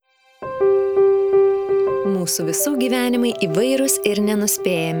Mūsų visų gyvenimai įvairūs ir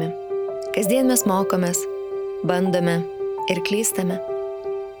nenuspėjami. Kasdien mes mokomės, bandome ir klystame.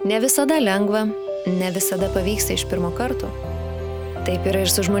 Ne visada lengva, ne visada pavyksta iš pirmo karto. Taip yra ir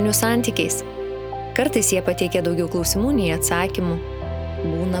su žmonių santykiais. Kartais jie pateikia daugiau klausimų nei atsakymų.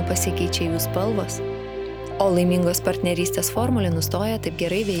 Būna pasikeičia jų spalvos. O laimingos partnerystės formulė nustoja taip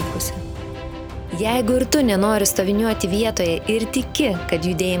gerai veikusi. Jeigu ir tu nenori stoviniuoti vietoje ir tiki, kad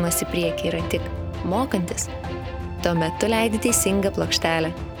judėjimas į priekį yra tik mokantis, tuomet tu leidi teisingą plokštelę.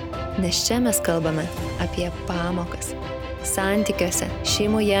 Nes čia mes kalbame apie pamokas. Santykiuose,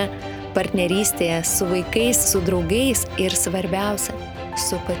 šeimoje, partnerystėje, su vaikais, su draugais ir svarbiausia,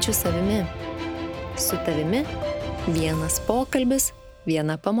 su pačiu savimi. Su tavimi vienas pokalbis,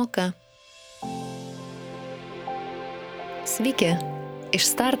 viena pamoka. Sveiki! Iš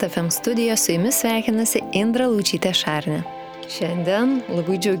Start FM studijos su jumis sveikinasi Indra Lučytė Šarnė. Šiandien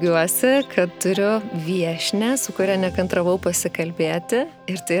labai džiaugiuosi, kad turiu viešnią, su kuria nekantravau pasikalbėti,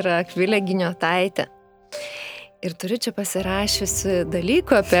 ir tai yra Akvilė Giniotaitė. Ir turiu čia pasirašiusi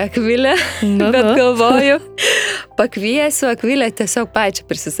dalykų apie Akvilę, bet galvoju, pakviesiu Akvilę tiesiog pačią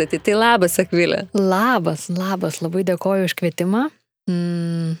prisistatyti. Tai labas, Akvilė. Labas, labai dėkoju už kvietimą.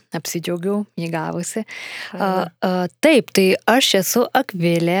 Apsidžiaugiau, jį gavusi. Taip, tai aš esu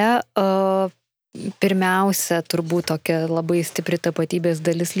Akvilė. Pirmiausia, turbūt tokia labai stipri tapatybės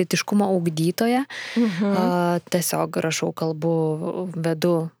dalis lytiškumo ugdytoja. Tiesiog rašau, kalbu,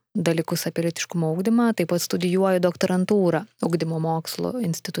 vedu dalykus apie lytiškumo ugdymą, taip pat studijuoju doktorantūrą ugdymo mokslo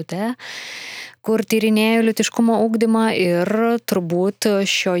institute, kur tyrinėju lytiškumo ugdymą ir turbūt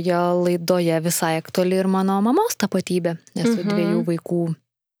šioje laidoje visai aktuali ir mano mamos tapatybė. Esu 2 vaikų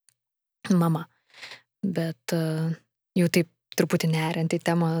mama, bet jau taip truputį neriant į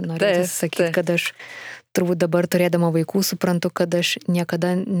temą, noriu sakyti, kad aš turbūt dabar turėdama vaikų suprantu, kad aš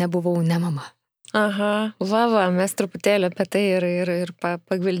niekada nebuvau ne mama. Aha, mes truputėlį apie tai ir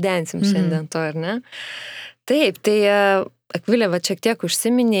pagvildensim šiandien to, ar ne? Taip, tai Akvilė, šiek tiek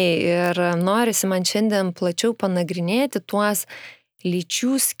užsiminėjai ir norisi man šiandien plačiau panagrinėti tuos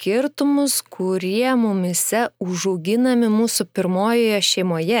lyčių skirtumus, kurie mumise užauginami mūsų pirmojoje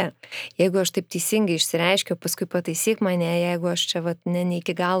šeimoje. Jeigu aš taip teisingai išsireiškiau, paskui pataisyk mane, jeigu aš čia ne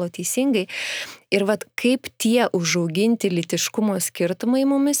iki galo teisingai. Ir kaip tie užauginti lytiškumo skirtumai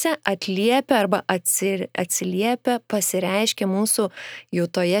mumise atliepia arba atsiliepia, pasireiškia mūsų jau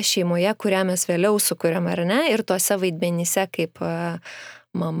toje šeimoje, kurią mes vėliau sukuriam, ar ne? Ir tuose vaidmenyse kaip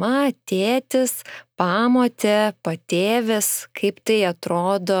mama, tėtis, pamotė, patėvis, kaip tai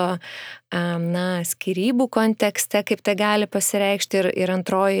atrodo, skyrybų kontekste, kaip tai gali pasireikšti ir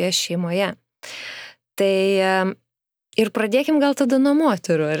antrojoje šeimoje. Tai ir pradėkim gal tada nuo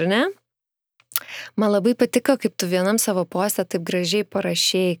moterų, ar ne? Man labai patiko, kaip tu vienam savo poste taip gražiai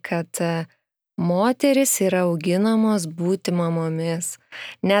parašei, kad moteris yra auginamos būti mamomis.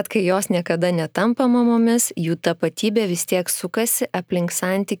 Net kai jos niekada netampa mamomis, jų tapatybė vis tiek sukasi aplink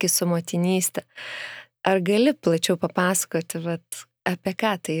santykį su motinystė. Ar gali plačiau papasakoti, apie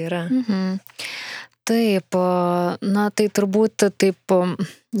ką tai yra? Taip, tai turbūt taip,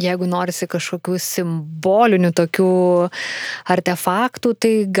 jeigu norisi kažkokių simbolinių tokių artefaktų,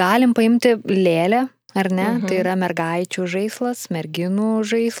 tai galim paimti lėlę. Ar ne? Tai yra mergaičių žaislas, merginų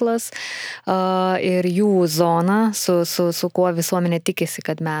žaislas ir jų zona, su kuo visuomenė tikisi,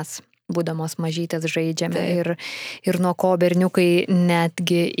 kad mes, būdamos mažytės, žaidžiame ir nuo ko berniukai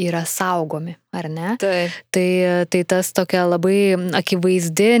netgi yra saugomi, ar ne? Tai tas tokia labai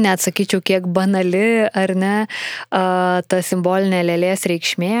akivaizdi, net sakyčiau, kiek banali, ar ne, ta simbolinė lėlės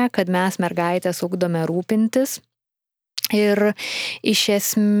reikšmė, kad mes mergaitės ugdome rūpintis. Ir iš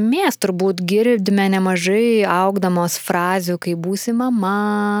esmės turbūt girdime nemažai augdamos frazių, kai būsi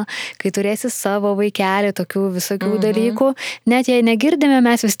mama, kai turėsi savo vaikelį, tokių visokių dalykų. Net jei negirdime,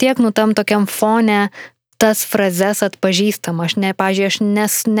 mes vis tiek tam tokiam fone tas frazes atpažįstam. Aš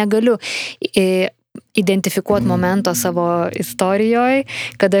negaliu identifikuoti momento savo istorijoje,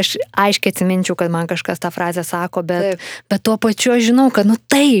 kad aš aiškiai atsiminčiau, kad man kažkas tą frazę sako, bet tuo pačiu aš žinau, kad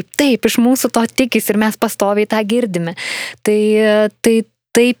taip, iš mūsų to tikis ir mes pastoviai tą girdime. Tai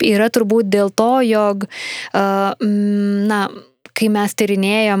taip yra turbūt dėl to, jog kai mes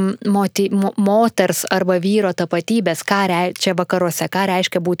tyrinėjam moters arba vyro tapatybės, čia vakaruose, ką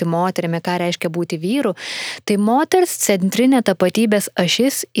reiškia būti moterimi, ką reiškia būti vyru, tai moters centrinė tapatybės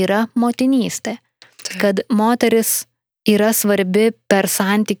ašis yra motinystė. Kad moteris yra svarbi per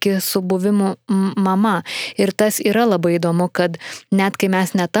santykį su buvimu mama. Ir tas yra labai įdomu, kad net kai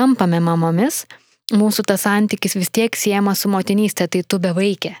mes netampame mamomis, mūsų tas santykis vis tiek siejamas su motinystė, tai tu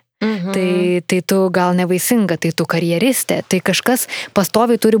bevaikė. tai tu gal nevaisinga, tai tu karjeristė, tai kažkas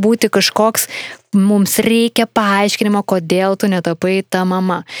pastoviai turi būti kažkoks, mums reikia paaiškinimo, kodėl tu netapai ta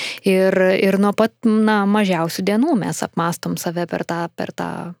mama. Ir nuo pat mažiausių dienų mes apmastom save per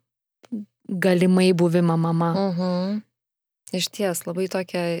tą galimai buvimą mama. Iš ties, labai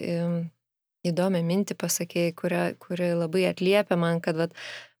tokia įdomią mintį pasakėjai, kuri labai atliepia man, kad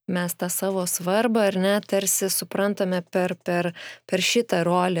mes tą savo svarbą, ar ne, tarsi suprantame per šitą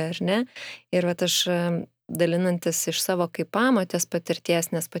rolę, ar ne. Ir aš dalinantis iš savo kaip pamotės patirties,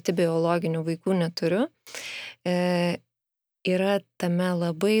 nes pati biologinių vaikų neturiu, yra tame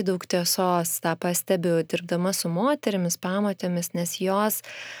labai daug tiesos, tą pastebiu dirbdama su moterimis, pamotėmis, nes jos,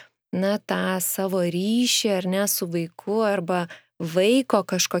 tą savo ryšį, ar ne, su vaiku, arba vaiko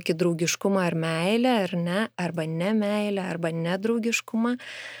kažkokį draugiškumą ar meilę, ar ne, arba nemeilę, arba nedraugiškumą,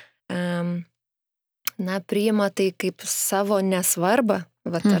 priima tai kaip savo nesvarbą,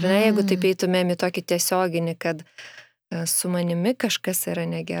 ar ne, jeigu taip eitumėm į tokį tiesioginį, kad su manimi kažkas yra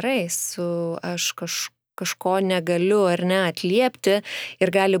negerai, aš kažko negaliu ar ne atliepti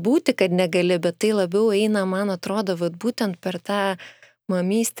ir gali būti, kad negali, bet tai labiau eina, man atrodo, būtent per tą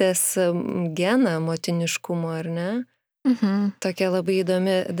mamystės geną motiniškumo, ar ne? Tokia labai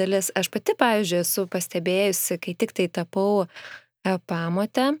įdomi dalis. Aš pati, pavyzdžiui, esu pastebėjusi, kai tik tai tapau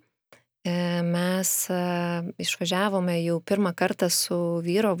pamotę, mes išvažiavome jau pirmą kartą su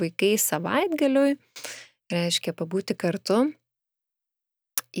vyro vaikais savaitgaliui, reiškia pabūti kartu.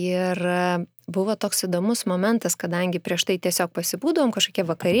 Ir buvo toks įdomus momentas, kadangi prieš tai tiesiog pasibūdom, kažkokia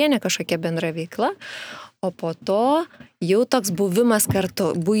vakarienė, kažkokia bendra veikla, o po to jau toks buvimas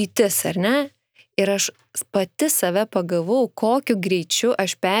kartu, buitis, ar ne? Ir aš pati save pagavau, kokiu greičiu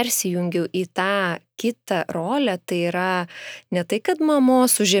aš persijungiau į tą kitą rolę, tai yra ne tai, kad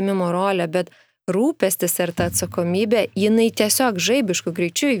mamos užėmimo rolė, bet rūpestis ir ta atsakomybė, jinai tiesiog žaibišku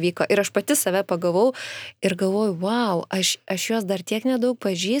greičiu įvyko. Ir aš pati save pagavau ir galvoju, wow, aš juos dar tiek nedaug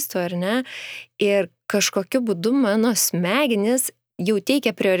pažįstu, ar ne? Ir kažkokiu būdu mano smegenis jau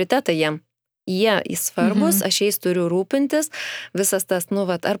teikia prioritetą jiem. Jie svarbus, aš jais turiu rūpintis, visas tas,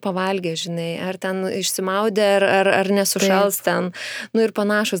 ar pavalgė, žinai, ar ten išsimaudė, ar nesušals ten, ir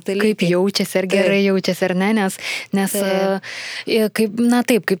panašus dalykai. Kaip jaučiasi, ar gerai jaučiasi, ar ne, nes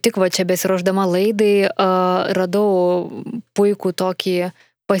kaip tik čia besiruošdama laidai radau puikų tokį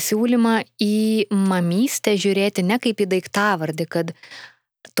pasiūlymą į mamystę žiūrėti ne kaip į daiktavardį, kad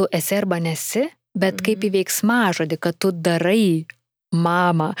tu esi arba nesi, bet kaip į veiksmažodį, kad tu darai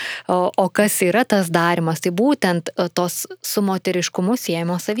mama. O kas yra tas darimas? Tai būtent tos su moteriškumu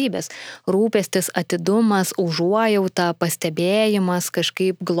siejamos savybės. Rūpestis, atidumas, užuojauta, pastebėjimas,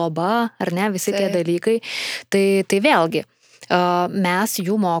 kažkaip globa, ar ne, visi tie dalykai. Tai vėlgi, mes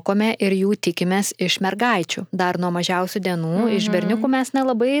jų mokome ir jų tikimės iš mergaičių. Dar nuo mažiausių dienų, iš berniukų mes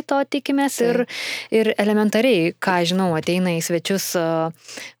nelabai to tikimės ir elementariai, ką žinau, ateina į svečius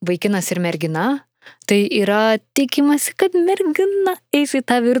vaikinas ir mergina. Tai yra tikimasi, kad mergina eis į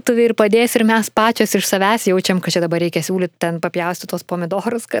tą virtuvę ir padės ir mes pačios iš savęs jaučiam, kad čia dabar reikia siūlyti ten papjausti tos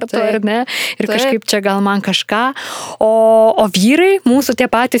pomidorus kartu, ar ne? Ir kažkaip čia gal man kažką. O vyrai, mūsų tie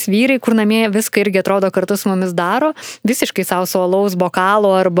patys vyrai, kur namie viską irgi atrodo kartu su mumis daro, visiškai savo su alaus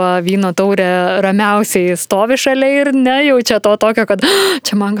bokalo arba vyno taurė ramiausiai stovi šalia ir nejaučia to tokio, kad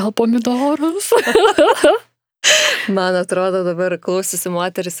čia man gal pomidorus. Man atrodo, dabar klausysi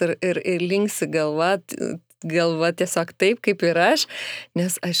moteris ir linksi galva tiesiog taip, kaip ir aš,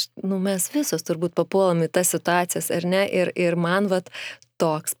 nes mes visos turbūt papuolam į tas situacijas, ar ne, ir man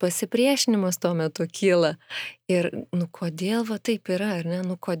toks pasipriešinimas tuo metu kyla. Ir, kodėl taip yra, ar ne,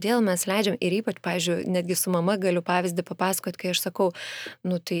 kodėl mes leidžiam, ir ypač, pavyzdžiui, netgi su mama galiu pavyzdį papasakoti, kai aš sakau,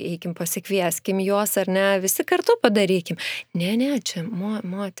 tai eikim pasikvieskim jos, ar ne, visi kartu padarykim. Ne, čia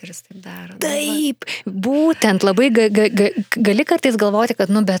moteris taip daro. Taip, būtent, labai gali kartais galvoti,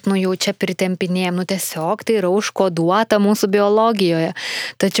 kad, bet jau čia pritempinėjom, tiesiog tai yra užkoduota mūsų biologijoje.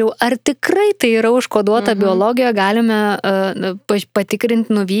 Tačiau ar tikrai tai yra užkoduota biologijoje, galime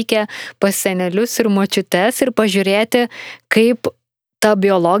patikrinti nuvykę pas senelius ir močiutes ir pažiūrėti, kaip ta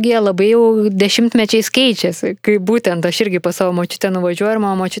biologija labai jau dešimtmečiais keičiasi. Kaip būtent aš irgi pas savo močiutę nuvažiuoju ir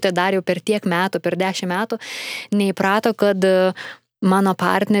mano močiutė dar jau per tiek metų, per 10 metų, neįprato, kad mano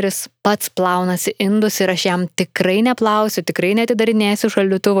partneris pats plaunasi indus ir aš jam tikrai neplausiu, tikrai netidarinėsiu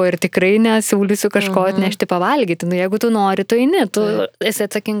šaldytuvo ir tikrai nesiūlysiu kažko atnešti pavalgyti. Jeigu tu nori, tu eini, tu esi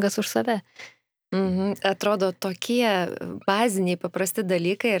atsakingas už save. Atrodo tokie baziniai paprasti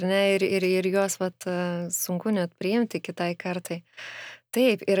dalykai, ar ne, ir juos sunku net priimti kitai kartai.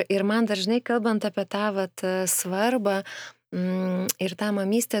 Taip, ir man dažnai kalbant apie tą svarbą, ir tą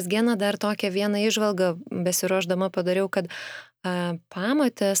mamystės geną dar tokią vieną įžvalgą besiruošdama padariau, kad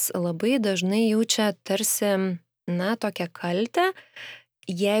pamotės labai dažnai jaučia tarsi, tokią kaltę,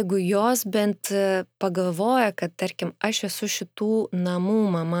 jeigu jos bent pagalvoja, kad, tarkim, aš esu šitų namų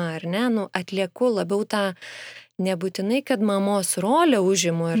mama, ar ne, atlieku labiau tą, nebūtinai, kad mamos rolę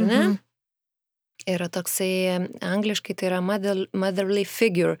užimu, ar ne, yra toksai, angliškai tai yra motherly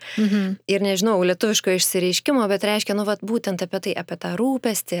figure. Ir nežinau, lietuviško išsireiškimo, bet reiškia, būtent apie tai, apie tą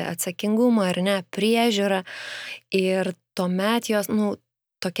rūpestį, atsakingumą, ar ne, priežiūrą. Ir tuomet jos,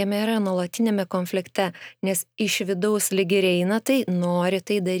 tokiame yra nuolatinėme konflikte, nes iš vidaus lyg ir eina tai, nori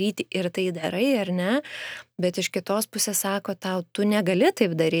tai daryti ir tai darai, ar ne, bet iš kitos pusės sako tau, tu negali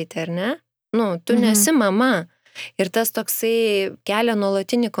taip daryti, ar ne? Tu nesi mama. Ir tas toksai kelia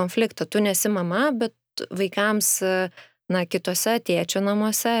nuolatinį konfliktą. Tu nesi mama, bet vaikams, kitose tėčio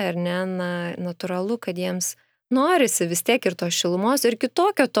namuose, ar ne, natūralu, kad jiems norisi vis tiek ir to šilumos, ir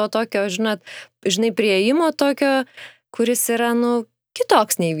kitokio to tokio, žinai, prieimo tokio, kuris yra,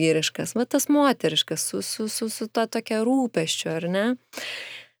 kitoks nei vyriškas, tas moteriškas, su to tokia rūpesčiu, ar ne?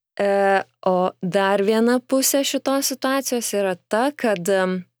 O dar viena pusė šitos situacijos yra ta, kad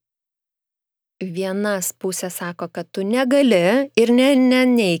vienas pusė sako, kad tu negali ir ne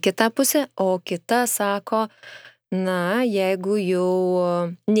į kitą pusę, o kita sako, jeigu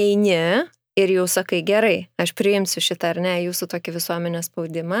jau neini ir jau sakai, gerai, aš priimsiu šitą ar ne, jūsų tokį visuomenės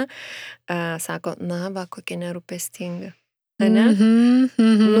spaudimą, sako, kokia nerūpestinga. Ne?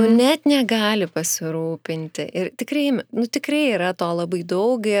 Net negali pasirūpinti. Ir tikrai yra to labai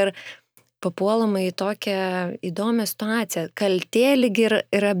daug ir papuolama į tokią įdomią situaciją. Kaltė lyg ir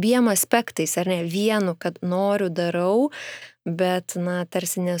abiem aspektais, ar ne? Vienu, kad noriu, darau, bet,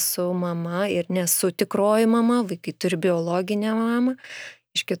 tarsi nesu mama ir nesu tikroji mama, vaikai turi biologinę mamą.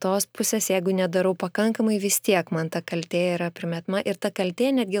 Iš kitos pusės, jeigu nedarau pakankamai, vis tiek man ta kaltė yra primetama ir ta kaltė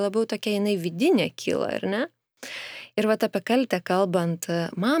netgi labiau tokia jinai vidinė kyla, ar ne? Ir apie kaltę kalbant,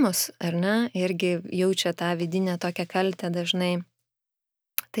 mamos, ar ne, irgi jaučia tą vidinę tokią kaltę dažnai.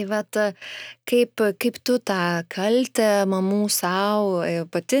 Tai kaip tu tą kaltę mamų savo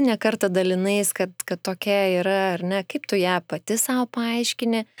pati nekartą dalinais, kad tokia yra, ar ne, kaip tu ją pati savo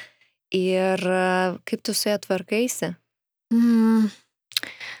paaiškini ir kaip tu su ją tvarkaisi?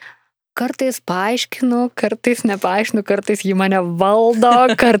 Kartais paaiškinu, kartais nepaaiškinu, kartais ji mane valdo,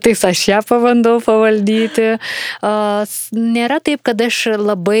 kartais aš ją pabandau pavaldyti. Nėra taip, kad aš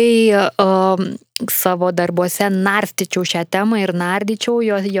labai savo darbuose narstyčiau šią temą ir nardyčiau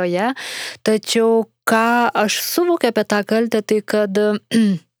joje, tačiau ką aš suvokiu apie tą kaltę, tai kad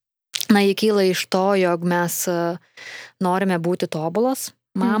ji kyla iš to, jog mes norime būti tobulos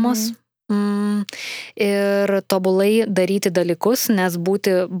mamos. Ir tobulai daryti dalykus, nes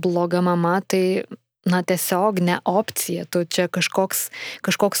būti bloga mama tai, tiesiog ne opcija, tu čia kažkoks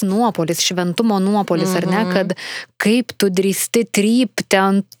nuopolis, šventumo nuopolis, ar ne, kad kaip tu drįsti trypti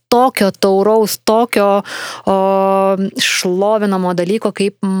ant tokio tauraus, tokio šlovinamo dalyko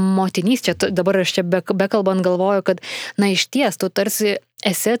kaip motinys. Čia dabar aš čia bekalbant galvoju, kad, iš ties, tu tarsi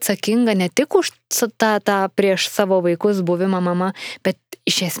esi atsakinga ne tik už tą prieš savo vaikus buvimą mama, bet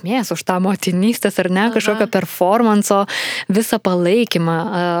iš esmės už tą motinystės, ar ne, kažkokio performanso, visą palaikymą,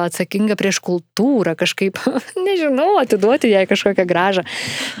 atsakinga prieš kultūrą, kažkaip, nežinau, atiduoti jai kažkokią grąžą.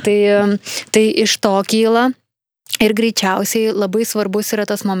 Tai iš to kyla ir greičiausiai labai svarbus yra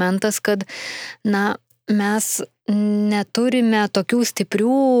tas momentas, kad, mes neturime tokių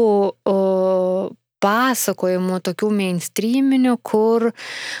stiprių pasakojimų, tokių mainstreaminių, kur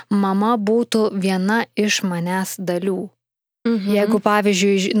mama būtų viena iš manęs dalių. Jeigu,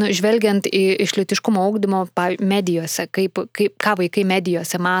 pavyzdžiui, žvelgiant iš lytiškumo ugdymo medijose, ką vaikai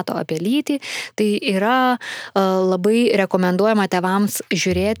medijose mato apie lytį, tai yra labai rekomenduojama tėvams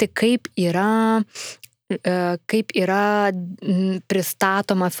žiūrėti, kaip yra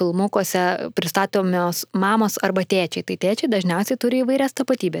pristatoma filmukuose, pristatomios mamos arba tėčiai. Tai tėčiai dažniausiai turi įvairias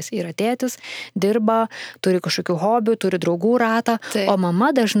tapatybės. Yra tėtis, dirba, turi kažkokių hobių, turi draugų ratą, o mama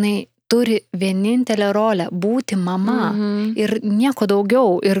dažnai turi vienintelę rolę būti mama ir nieko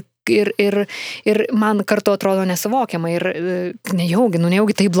daugiau. Ir man kartu atrodo nesuvokiama ir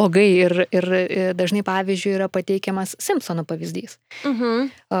nejaugi tai blogai ir dažnai pavyzdžiui yra pateikiamas Simpsono pavyzdys.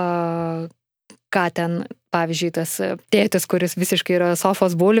 Ką ten, pavyzdžiui, tas tėtis, kuris visiškai yra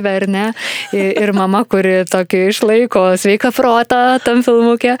sofos bulvė, ar ne, ir mama, kuri tokį išlaiko sveiką protą tam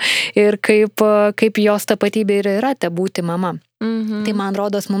filmuke ir kaip jos tapatybė yra būti mama. Tai man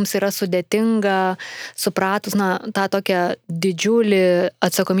rodos, mums yra sudėtinga, supratus, tą tokią didžiulį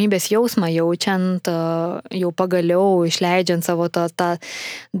atsakomybės jausmą jaučiant, jau pagaliau išleidžiant savo tą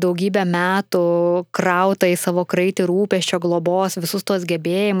daugybę metų krautą į savo kraitį rūpesčio globos, visus tos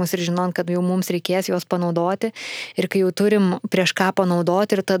gebėjimus ir žinant, kad jau mums reikės juos panaudoti ir kai jau turim prieš ką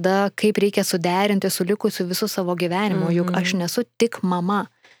panaudoti ir tada kaip reikia suderinti su likusiu visų savo gyvenimu, juk aš nesu tik mama.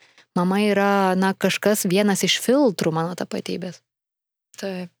 Mama yra, kažkas vienas iš filtrų mano tapatybės.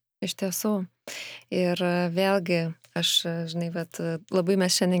 Taip, iš tiesų. Ir vėlgi, žinai, labai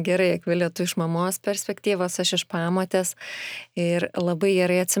mes šiandien gerai, Akvilė, tu iš mamos perspektyvos, aš iš pamotės ir labai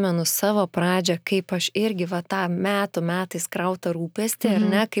gerai atsimenu savo pradžią, kaip aš irgi tą metais krautą rūpestį, ar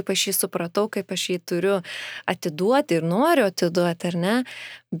ne, kaip aš jį supratau, kaip aš jį turiu atiduoti ir noriu atiduoti, ar ne,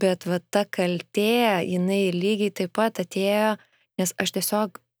 bet ta kaltė, jinai lygiai taip pat atėjo, nes aš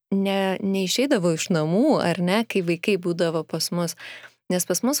tiesiog neišeidavau iš namų, ar ne, kai vaikai būdavo pas mus. Nes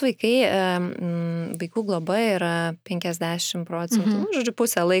pas mus vaikų globa yra 50%, žodžiu,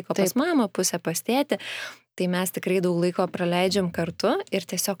 pusę laiko pas mamą, pusę pas tėtį, tai mes tikrai daug laiko praleidžiam kartu ir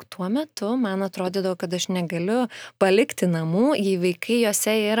tiesiog tuo metu man atrodydavo, kad aš negaliu palikti namų, jei vaikai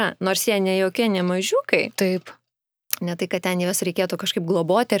juose yra, nors jie ne jokie, ne mažiukai. Taip. Ne tai, kad ten juos reikėtų kažkaip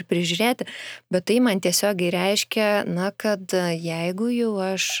globoti ar prižiūrėti, bet tai man tiesiog reiškia, kad jeigu jau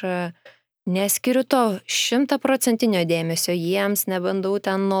aš neskiriu to 100% dėmesio jiems, nebandau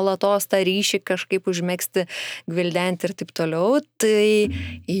ten nuolatos tą ryšį kažkaip užmegzti, gvildenti ir taip toliau, tai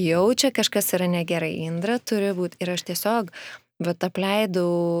jau čia kažkas yra negerai. Indra turi būti ir aš tiesiog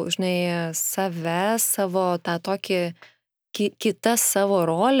apleidau, žinai, save, savo tą tokį kitas savo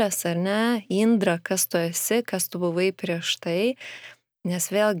rolės, ar ne, Indra, kas tu esi, kas tu buvai prieš tai. Nes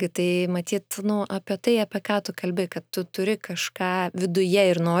vėlgi tai matyt, apie tai, apie ką tu kalbi, kad tu turi kažką viduje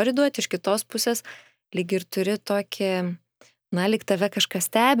ir nori duoti, iš kitos pusės lyg ir turi tokį, lyg tave kažkas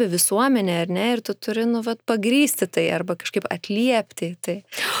stebi, visuomenė, ar ne, ir tu turi, pagrysti tai arba kažkaip atliepti tai.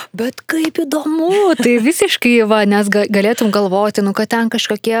 Bet kaip įdomu, tai visiškai, nes galėtum galvoti, kad ten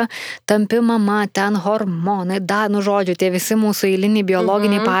kažkokie tampi mama, ten hormonai, žodžiu, tie visi mūsų eiliniai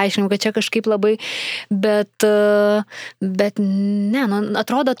biologiniai paaiškinimai, kad čia kažkaip labai, bet ne,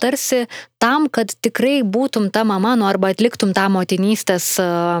 atrodo tarsi tam, kad tikrai būtum ta mama, arba atliktum tą motinystės,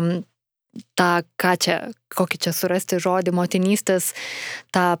 kokį čia surasti žodį, motinystės,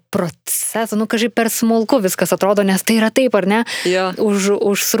 tą procesą, kažkaip per smulku viskas atrodo, nes tai yra taip, ar ne,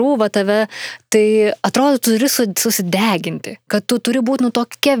 užsrūva tave, tai atrodo, tu turi susideginti, kad tu turi būti,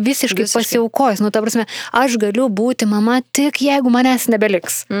 tokia visiškai pasiaukojus, ta prasme, aš galiu būti mama tik jeigu manęs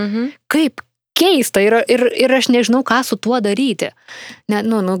nebeliks. Kaip keista ir aš nežinau, ką su tuo daryti.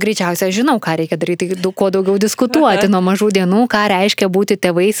 Greičiausiai aš žinau, ką reikia daryti, kuo daugiau diskutuoti nuo mažų dienų, ką reiškia būti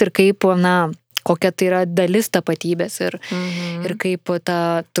tėvais ir kaip, kokia tai yra dalis tapatybės ir kaip ta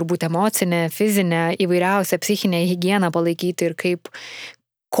turbūt emocinė, fizinė, įvairiausia psichinė higieną palaikyti ir kaip,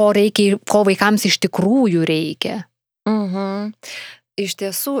 ko vaikams iš tikrųjų reikia. Iš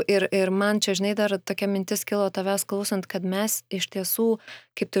tiesų, ir man čia, žinai, dar tokia mintis kilo tavęs klausant, kad mes iš tiesų,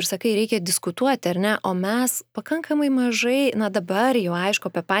 kaip tu ir sakai, reikia diskutuoti, ar ne, o mes pakankamai mažai, dabar jau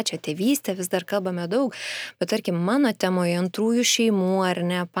aišku apie pačią tėvystę vis dar kalbame daug, bet tarkim mano temoje antrųjų šeimų, ar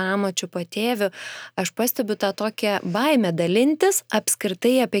ne, pamočių, patėvių, aš pastebiu tą tokią baimę dalintis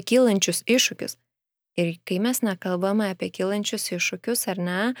apskritai apie kylančius iššūkius. Ir kai mes nekalbame apie kylančius iššūkius, ar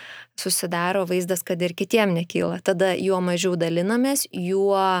ne, susidaro vaizdas, kad ir kitiem nekyla. Tada juo mažiau dalinamės,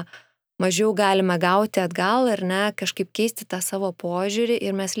 juo mažiau galime gauti atgal, ar ne, kažkaip keisti tą savo požiūrį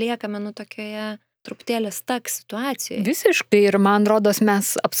ir mes liekame tokioje truputėlį stak situacijoje. Visiškai ir man rodos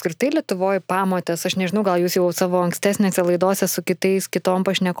mes apskritai Lietuvoje pamotės, aš nežinau, gal jūs jau savo ankstesnėse laidose su kitom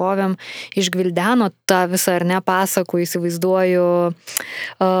pašnekovėm išgvildeno tą visą ar ne pasakų, įsivaizduoju,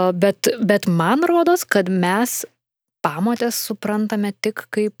 bet man rodos, kad mes pamotės suprantame tik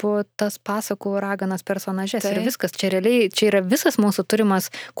kaip tas pasakų raganas personažės. Ir viskas, čia yra visas mūsų turimas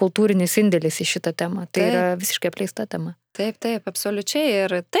kultūrinis indėlis į šitą temą. Tai yra visiškai apleista tema. Taip, absoliučiai.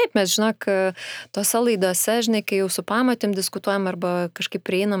 Ir taip, mes, žinok, tose laidose, žinai, kai jau su pamotėm diskutuojam arba kažkaip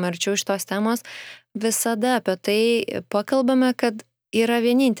prieinam arčiau šitos temos, visada apie tai pakalbame, kad yra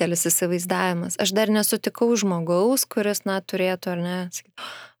vienintelis įsivaizdavimas. Aš dar nesutikau žmogaus, kuris, turėtų, ar ne, sakyti,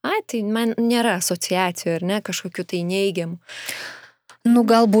 tai man nėra asociacijų, ar ne, kažkokių tai neigiamų. Nu,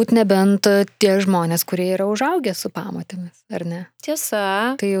 galbūt nebent tie žmonės, kurie yra užaugę su pamotėmis, ar ne?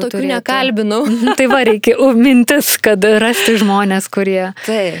 Tiesa, Tai jau tokių turėtų- nekalbinau. Tai va, reikia mintis, kad rasti žmonės, kurie...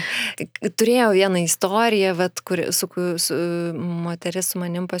 Tai, turėjau vieną istoriją, vat, su moteris su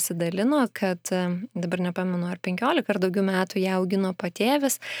manim pasidalino, kad dabar nepamenu, ar 15 ar daugiau metų ją augino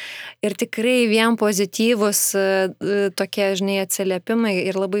patėvis ir tikrai vien pozityvus tokie, žinai, atsiliepimai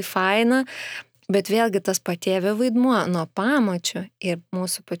ir labai faina. Bet vėlgi tas patėvio vaidmuo nuo pamočių ir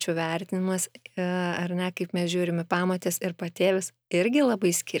mūsų pačių vertinimas, ar ne, kaip mes žiūrime pamotės ir patėvis, irgi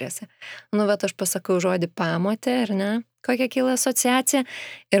labai skiriasi. Nu, bet aš pasakau žodį pamotė, ar ne, kokia kyla asociacija,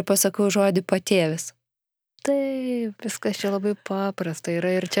 ir pasakau žodį patėvis. Taip, viskas čia labai paprasta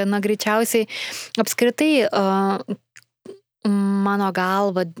yra ir čia, na, greičiausiai apskritai mano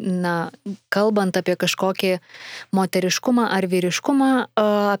galva, na, kalbant apie kažkokį moteriškumą ar vyriškumą,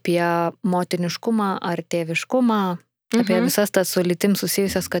 apie motiniškumą ar tėviškumą, apie visas tas su lytim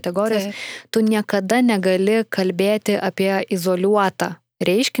susijusias kategorijas, tu niekada negali kalbėti apie izoliuotą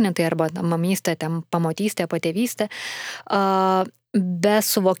reiškinį, tai arba mamystę, pamotystę, patėvystę, be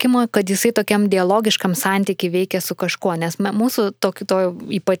suvokimo, kad jisai tokiam dialogiškam santykiui veikia su kažkuo, nes mūsų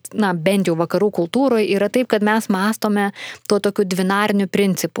bent jau vakarų kultūroje yra taip, kad mes mąstome tuo tokiu dvinariniu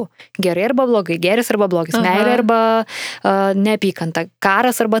principu. Gerai arba blogai, geris arba blogis, meilė arba neapykanta,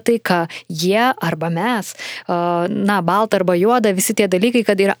 karas arba taika, jie arba mes, balta arba juoda, visi tie dalykai,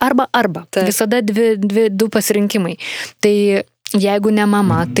 kad yra arba. Visada du pasirinkimai. Tai jeigu ne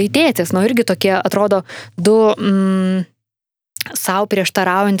mama, tai tėtis, irgi tokie atrodo du sau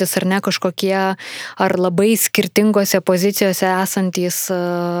prieštaraujantis ar ne kažkokie, ar labai skirtingose pozicijose esantys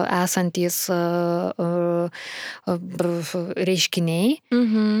reiškiniai.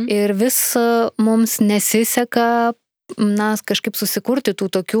 Ir vis mums nesiseka, kažkaip susikurti tų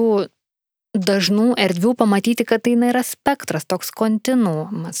tokių dažnų erdvių, pamatyti, kad tai yra spektras, toks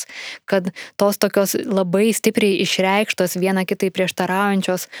kontinuumas, kad tos tokios labai stipriai išreikštos viena kitai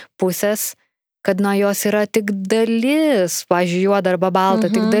prieštaraujančios pusės, kad jos yra tik dalis, pavyzdžiui, juoda arba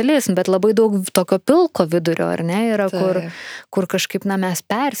balta, tik dalis, bet labai daug tokio pilko vidurio, ar ne, yra, kur kažkaip, mes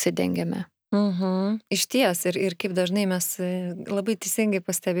persidengiame. Iš ties, ir kaip dažnai mes labai teisingai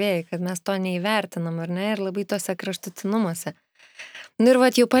pastebėjai, kad mes to neįvertinam, ar ne, ir labai tose kraštutinumuose. Ir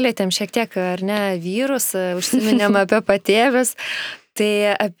jau palėtėm šiek tiek, ar ne, vyrus, užsiminėm apie patėvius,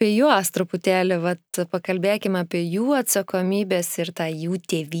 tai apie juos truputėlį, pakalbėkime apie jų atsakomybės ir tą jų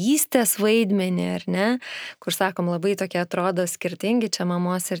tėvystės vaidmenį, ar ne, kur sakom labai tokie atrodo skirtingi čia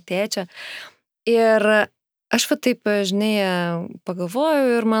mamos ir tėčio. Ir aš taip, žinai,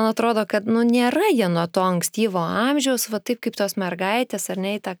 pagalvoju ir man atrodo, kad, nėra jie nuo to ankstyvo amžiaus, taip kaip tos mergaitės, ar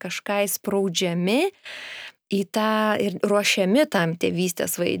ne, į tą kažką įspraudžiami, į tą ir ruošiami tam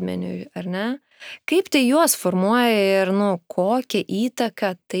tėvystės vaidmeniui, ar ne? Kaip tai juos formuoja ir, kokią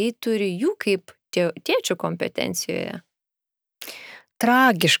įtaką tai turi jų kaip tėčių kompetencijoje?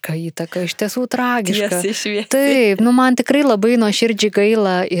 Tragiška įtaka, iš tiesų tragiška. Tiesiai šviesiai. Taip, man tikrai labai nuoširdžiai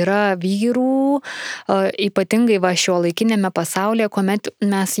gaila yra vyrų, ypatingai šiuolaikinėme pasaulyje, kuomet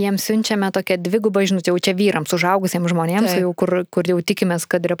mes jiems siunčiame tokią dvigubą žinutę, jau čia vyrams, užaugusiems žmonėms, jau, kur jau tikimės,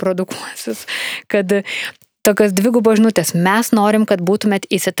 kad reprodukuosis, kad tokios dvigubos žinutės. Mes norim, kad būtumėt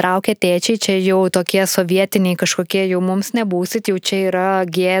įsitraukę tėčiai, čia jau tokie sovietiniai kažkokie jau mums nebūsit, jau čia yra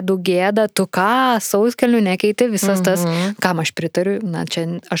gėda, tu ką, sauskelnių nekeiti, visas tas, kam aš pritariu, čia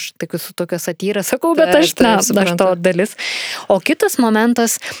aš su tokia satyra sakau, bet aš to dalis. O kitas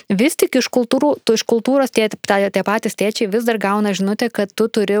momentas, vis tik iš kultūros tie patys tėčiai vis dar gauna žinutę, kad tu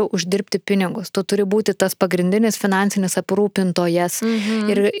turi uždirbti pinigus, tu turi būti tas pagrindinis finansinis aprūpintojas.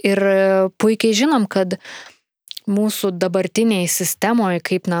 Ir puikiai žinom, kad mūsų dabartiniai sistemoje,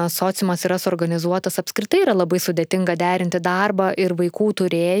 kaip sociumas yra suorganizuotas, apskritai yra labai sudėtinga derinti darbą ir vaikų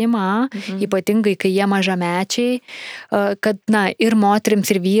turėjimą, ypatingai kai jie mažamečiai, kad ir moterims,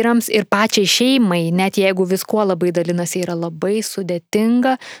 ir vyrams, ir pačiai šeimai, net jeigu viskuo labai dalinasi, yra labai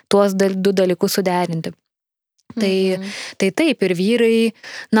sudėtinga tuos du dalykus suderinti. Tai taip, ir vyrai,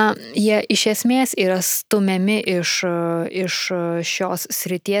 jie iš esmės yra stumiami iš šios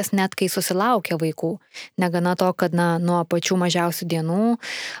srities, net kai susilaukia vaikų. Negana to, kad nuo pačių mažiausių dienų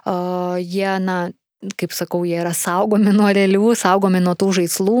jie, kaip sakau, jie yra saugomi nuo realių, saugomi nuo tų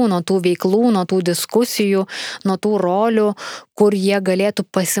žaislų, nuo tų veiklų, nuo tų diskusijų, nuo tų rolių, kur jie galėtų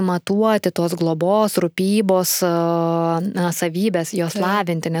pasimatuoti tos globos, rūpybos savybės, jos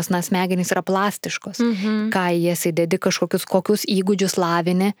lavinti, nes smegenys yra plastiškos. Ką jas įdedi, kokius įgūdžius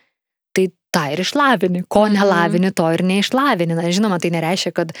lavini, tai tą ir išlavini. Ko nelavini, to ir neišlavini. Na, žinoma, tai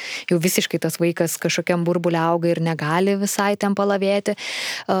nereiškia, kad jau visiškai tas vaikas kažkokiam burbulė auga ir negali visai ten palavėti.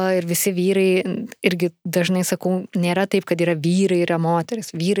 Ir visi vyrai, irgi dažnai sakau, nėra taip, kad yra vyrai ir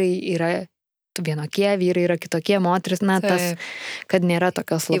moteris. Vyrai yra vienokie, vyrai yra kitokie, moteris, na, tas, kad nėra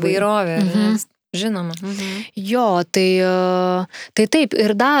tokios labai... Įvairovė, žinoma. Jo, tai taip,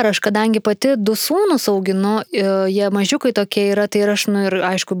 ir dar aš, kadangi pati 2 sūnus auginu, jie mažiukai tokie yra, tai ir aš, ir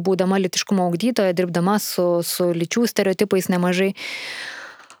aišku, būdama lytiškumo ugdytoja, dirbdama su lyčių stereotipais nemažai.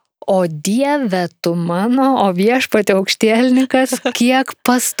 O Dieve tu mano, o viešpatė aukštielninkas, kiek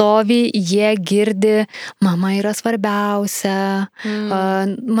pastoviai jie girdi, mama yra svarbiausia,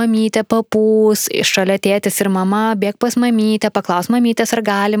 mamytė papūs, šalia tėtis ir mama, bėg pas mamytę, paklaus mamytės, ar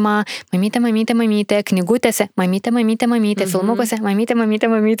galima, mamytė, knygutėse, mamytė, filmukuose, mamytė,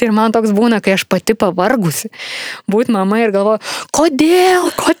 ir man toks būna, kai aš pati pavargusi būt mama ir galvoju,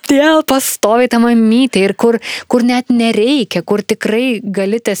 kodėl pastoviai ta mamytė ir kur net nereikia, kur tikrai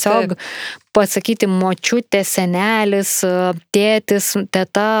gali tiesiog pasakyti močiutė, senelis, tėtis,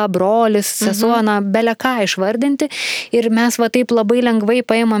 teta, brolis, sesuo, bele ką išvardinti ir mes va taip labai lengvai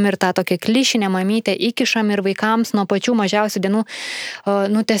paimam ir tą tokią klišinę mamytę įkišam ir vaikams nuo pačių mažiausių dienų,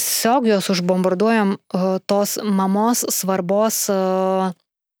 tiesiog jos užbombarduojam tos mamos svarbos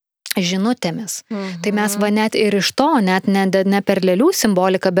žinutėmis. Tai mes va net ir iš to, net ne per lėlių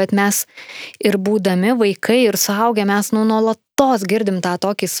simboliką, bet mes ir būdami vaikai ir suaugę, mes nuolatos girdim tą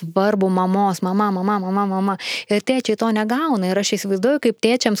tokį svarbų mamos, mama. Ir tėčiai to negauna. Ir aš įsivaizduoju, kaip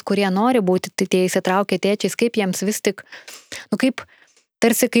tėčiams, kurie nori būti tie įsitraukę tėčiais, kaip jiems vis tik,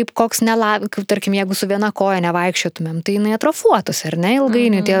 tarsi kaip koks kaip tarkim, jeigu su viena koja nevaikščiotumėm, tai jinai atrofuotųsi, ar ne,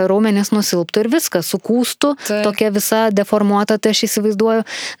 ilgainiui tie raumenys nusilptų ir viskas, sukūstų, tokia visa deformuota, tai aš įsivaizduoju,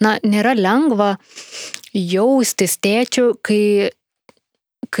 nėra lengva jaustis tėčiu, kai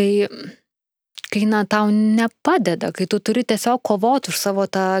tau nepadeda, kai tu turi tiesiog kovoti už savo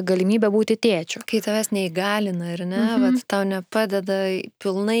tą galimybę būti tėčiu. Kai tavęs neįgalina, ar ne, vat, tau nepadeda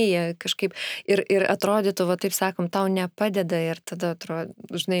pilnai kažkaip ir atrodytų, va taip sakom, tau nepadeda ir tada atrodo,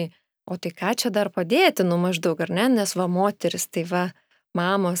 žinai, o tai ką čia dar padėti, maždaug, ar ne, nes va moteris, tai va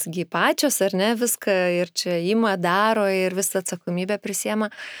mamosgi pačios, ar ne, viską ir čia ima, daro ir visą atsakomybę prisiema,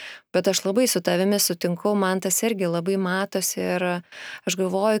 bet aš labai su tavimi sutinku, man tas irgi labai matosi ir aš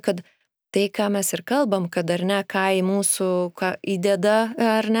galvoju, kad tai, ką mes ir kalbam, kad ar ne, ką į mūsų įdeda,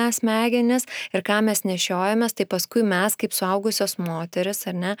 ar ne, smegenis ir ką mes nešiojamės, tai paskui mes kaip suaugusios moteris,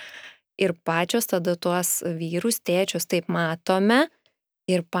 ar ne, ir pačios tada tuos vyrus, tėčius taip matome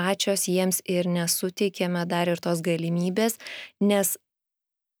ir pačios jiems ir nesuteikėme dar ir tos galimybės, nes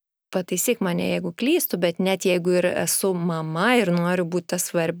pataisyk mane, jeigu klystu, bet net jeigu ir esu mama ir noriu būti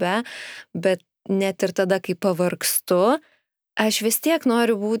svarbia, bet net ir tada, kai pavargstu, aš vis tiek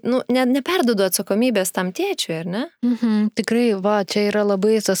noriu būti, neperduodu atsakomybės tam tėčiui, ar ne? Tikrai, va, čia yra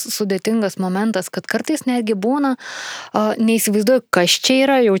labai tas sudėtingas momentas, kad kartais netgi būna, neįsivaizduoju, kas čia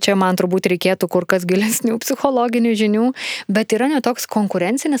yra, jau čia man turbūt reikėtų kur kas gilesnių psichologinių žinių, bet yra netoks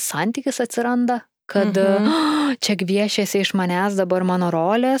konkurencinis santykis atsiranda, kad čia gviešiasi iš manęs dabar mano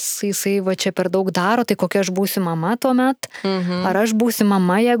rolės, jisai va čia per daug daro, tai kokia aš būsiu mama tuomet, ar aš būsiu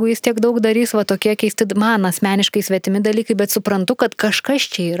mama, jeigu jis tiek daug darys, va tokie keisti man asmeniškai svetimi dalykai, bet suprantu, kad kažkas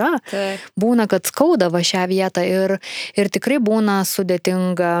čia yra. Būna, kad skauda va šią vietą ir tikrai būna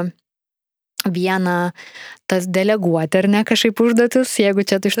sudėtinga vieną tas deleguoti, ar ne, kažkaip užduotis, jeigu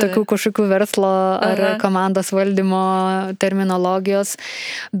čia iš tokių kažkokių verslo ar komandos valdymo terminologijos,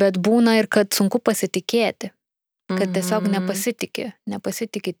 bet būna ir kad sunku pasitikėti, kad tiesiog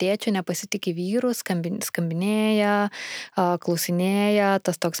nepasitikė tėčių, nepasitikė vyrų, skambinėja, klausinėja,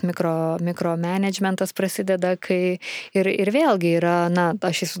 tas toks mikromanagementas prasideda, kai ir vėlgi yra,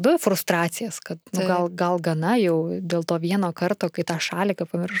 aš įsivaizduoju frustracijas, kad gal gana jau dėl to vieno karto, kai tą šaliką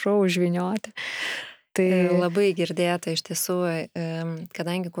pamiršau užvynioti. Tai labai girdėta iš tiesų,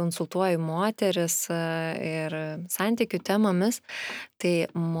 kadangi konsultuoju moteris ir santykių temomis,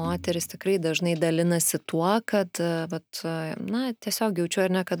 tai moteris tikrai dažnai dalinasi tuo, kad tiesiog jaučiu,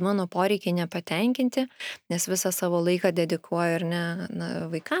 ar ne, kad mano poreikiai nepatenkinti, nes visą savo laiką dedikuoju, ar ne,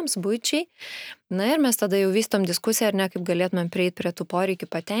 vaikams, buičiai. Ir mes tada jau vystom diskusiją, ar ne, kaip galėtumėm prieiti prie tų poreikių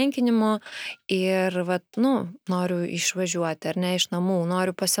patenkinimo ir, noriu išvažiuoti, ar ne, iš namų,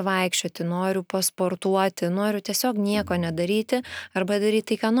 noriu pasivaikščioti, noriu pasportuoti, noriu tiesiog nieko nedaryti arba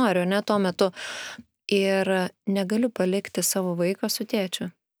daryti tai, ką noriu, ne tuo metu. Ir negaliu palikti savo vaiko su tėčiu.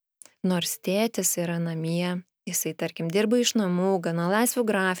 Nors tėtis yra namie, jisai, tarkim, dirba iš namų, gana laisvų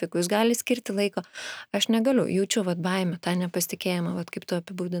grafikų, jis gali skirti laiko. Aš negaliu, jaučiu baimę, tą nepasitikėjimą, kaip tu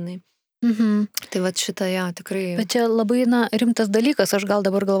apibūdinai. Tai vat šitą jo tikrai. Bet čia labai, rimtas dalykas, aš gal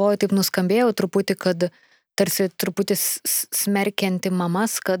dabar galvoju, taip nuskambėjau truputį, kad tarsi truputį smerkianti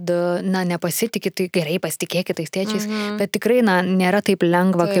mamas, kad, nepasitikė, tai gerai pasitikėkit tais tėčiais, bet tikrai, nėra taip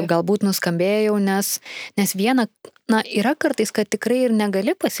lengva, kaip galbūt nuskambėjau, nes viena, yra kartais, kad tikrai ir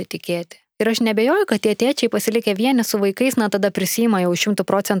negali pasitikėti. Ir aš nebejoju, kad tie tėčiai pasilikę vieni su vaikais, tada prisima jau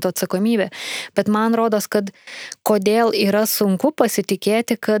 100% atsakomybę. Bet man rodos, kad kodėl yra sunku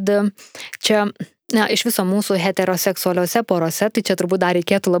pasitikėti, kad čia, iš viso mūsų heteroseksualiuose porose, tai čia turbūt dar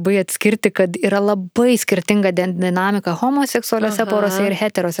reikėtų labai atskirti, kad yra labai skirtinga dinamika homoseksualiuose porose ir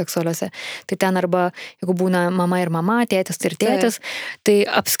heteroseksualiuose. Tai ten arba, jeigu būna mama ir mama, tėtis ir tėtis, tai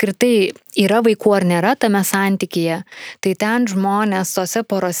apskritai yra vaikų ar nėra tame santykyje. Tai ten žmonės tose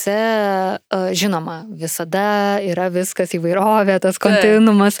porose, žinoma, visada yra viskas įvairovė, tas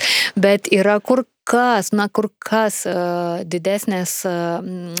kontinuumas, bet yra kur kas didesnis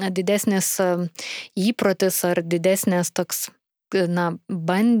įprotis ar didesnis toks,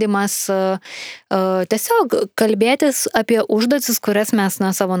 bandymas tiesiog kalbėtis apie užduotis, kurias mes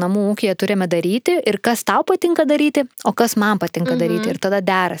savo namų ūkyje turime daryti ir kas tau patinka daryti, o kas man patinka daryti ir tada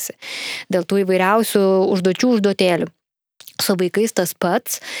derasi dėl tų įvairiausių užduotėlių. Su vaikais tas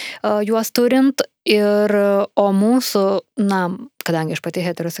pats, juos turint o mūsų, kadangi aš pati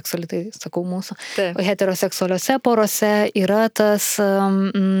heteroseksuali, tai sakau mūsų, heteroseksualiuose porose yra tas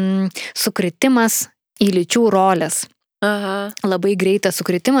sukritimas į lyčių rolės. Labai greitas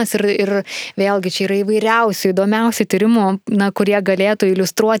sukritimas ir vėlgi čia yra įvairiausių, įdomiausių tyrimų, kurie galėtų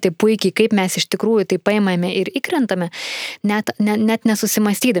iliustruoti puikiai, kaip mes iš tikrųjų tai paimame ir įkrentame, net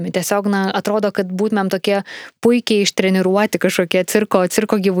nesusimastydami. Tiesiog, atrodo, kad būtumėm tokie puikiai ištreniruoti kažkokie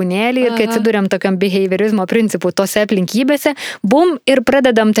cirko gyvūnėliai ir kai atsiduriam tokiam behaviorizmo principų tose aplinkybėse, bum, ir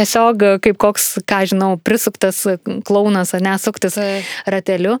pradedam tiesiog kaip koks, prisuktas klaunas, nesuktis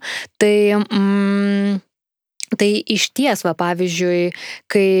rateliu. Tai iš ties, pavyzdžiui,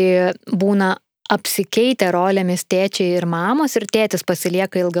 kai būna apsikeitę rolėmis tėčiai ir mamos ir tėtis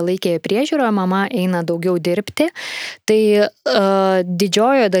pasilieka ilgalaikėje priežiūroje, mama eina daugiau dirbti, tai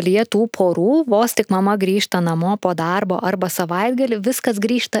didžiojoje dalyje tų porų, vos tik mama grįžta namo po darbo arba savaitgalį, viskas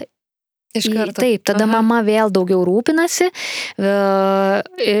grįžta iš karto. Taip, tada mama vėl daugiau rūpinasi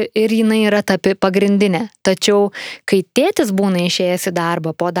ir jinai yra ta pagrindinė. Tačiau, kai tėtis būna išėjęs į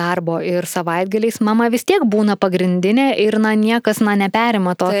darbą, po darbo ir savaitgaliais, mama vis tiek būna pagrindinė ir niekas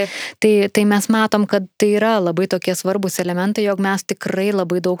neperima to. Tai mes matom, kad tai yra labai tokie svarbus elementai, jog mes tikrai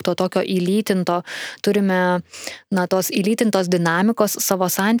labai daug to tokio įlytinto turime, tos įlytintos dinamikos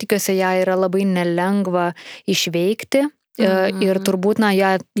savo santykiuose, ją yra labai nelengva išveikti. Ir turbūt,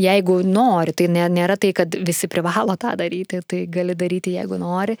 jeigu nori, tai nėra tai, kad visi privalo tą daryti, tai gali daryti, jeigu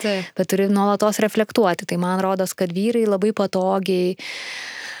nori, bet turi nuolatos reflektuoti. Tai man rodos, kad vyrai labai patogiai,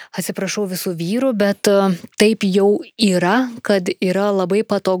 atsiprašau visų vyrų, bet taip jau yra, kad yra labai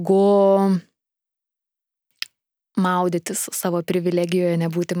patogu maudytis savo privilegijoje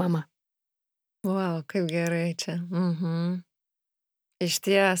nebūti mama. Wow, kaip gerai čia. Iš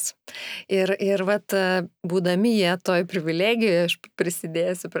ties. Ir vat, būdami jie toj privilegijoje, aš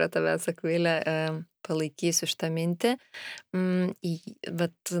prisidėsiu prie tavęs, Akvilė, palaikysiu šitą mintį.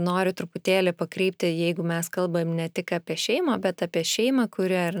 Vat noriu truputėlį pakreipti, jeigu mes kalbam ne tik apie šeimą, bet apie šeimą,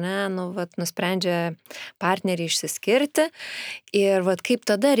 kuri, ar ne, nusprendžia partnerį išsiskirti. Ir vat kaip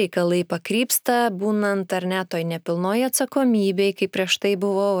tada reikalai pakrypsta, būnant, ar ne, toj nepilnoje atsakomybėj, kaip prieš tai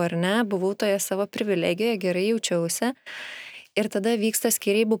buvau, ar ne, buvau toje savo privilegijoje, gerai jaučiausi. Ir tada vyksta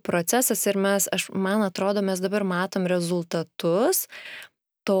skyrybų procesas ir man atrodo, mes dabar matom rezultatus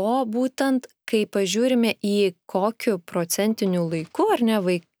to būtent, kai pažiūrime į kokiu procentiniu laiku, ar ne,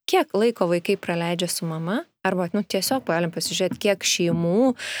 kiek laiko vaikai praleidžia su mama, arba tiesiog galim pasižiūrėti, kiek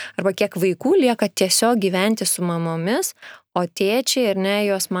šeimų, arba kiek vaikų lieka tiesiog gyventi su mamomis, o tėčiai, ar ne,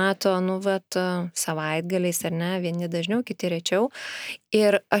 jos mato, savaitgaliais, ar ne, vieni dažniau, kiti rečiau.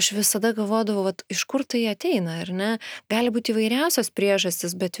 Ir aš visada galvodavau, iš kur tai ateina, ar ne? Gali būti įvairiausios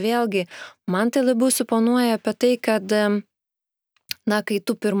priežastys, bet vėlgi, man tai labiau suponuoja apie tai, kad, kai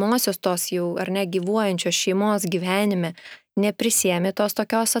tu pirmosios tos jau, ar ne, gyvuojančios šeimos gyvenime neprisiemi tos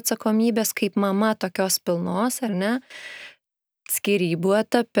tokios atsakomybės kaip mama tokios pilnos, ar ne? Skyrybų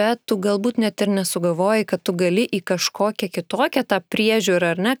etape, tu galbūt net ir nesugalvoji, kad tu gali į kažkokią kitokią tą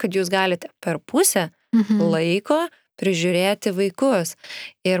priežiūrą, ar ne, kad jūs galite per pusę laiko prižiūrėti vaikus.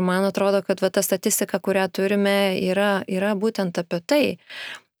 Ir man atrodo, kad ta statistika, kurią turime, yra būtent apie tai.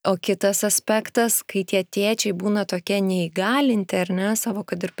 O kitas aspektas, kai tie tėčiai būna tokie neįgalinti, ar ne, savo,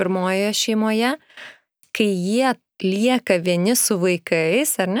 kad ir pirmojoje šeimoje, kai jie lieka vieni su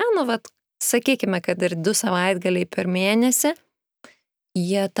vaikais, ar ne, sakykime, kad ir 2 savaitgaliai per mėnesį,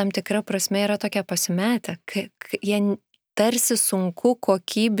 jie tam tikra prasme yra tokia pasimetę, jie tarsi sunku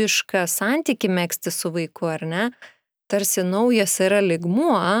kokybišką santykį megzti su vaiku, ar ne? Tarsi naujas yra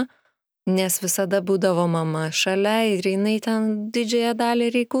lygmuo, nes visada būdavo mama šalia ir jinai ten didžiąją dalį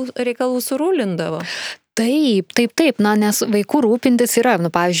reikalų surūlindavo. Taip, nes vaikų rūpintis yra,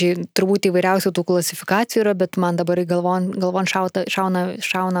 pavyzdžiui, turbūt įvairiausių tų klasifikacijų yra, bet man dabar į galvon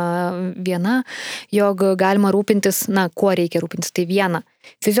šauna viena, jog galima rūpintis, kuo reikia rūpintis, tai viena,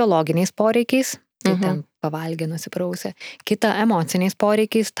 fiziologiniais poreikiais, tai ten pavalgė, nusiprausė. Kita emociniais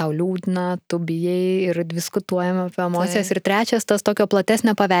poreikiais, tau liūdna, tu bijai ir diskutuojame apie emocijas. Ir trečias, tas tokio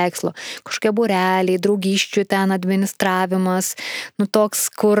platesnio paveikslo. Kažkokie būreliai, draugyščių ten administravimas,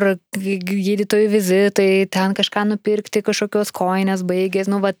 toks, kur gydytojų vizitai, ten kažką nupirkti, kažkokios kojinės baigės,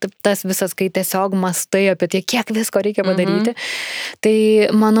 tas visas, kai tiesiog mastai apie tie, kiek visko reikia padaryti. Tai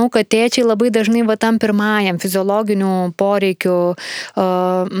manau, kad tėčiai labai dažnai tam pirmajam fiziologinių poreikių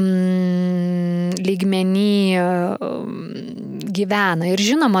lygmenį gyvena. Ir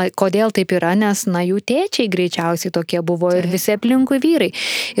žinoma, kodėl taip yra, nes, jų tėčiai greičiausiai tokie buvo ir visi aplinkui vyrai.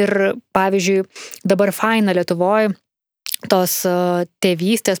 Ir, pavyzdžiui, dabar faina Lietuvoje tos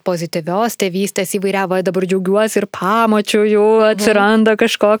tėvystės, pozityvios tėvystės įvairiavo, dabar džiaugiuosi ir pamačiu jų, atsiranda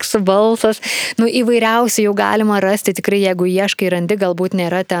kažkoks balsas. Įvairiausiai jau galima rasti, tikrai, jeigu ieškai randi, galbūt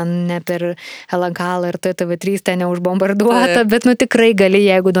nėra ten, ne per LNK ir TV3 ten neužbombarduota, bet tikrai gali,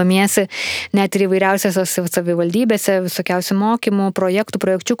 jeigu domiesi, net ir įvairiausiose savivaldybėse, visokiausių mokymų,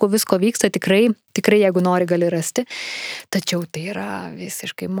 projekčiukų, visko vyksta, tikrai, jeigu nori, gali rasti. Tačiau tai yra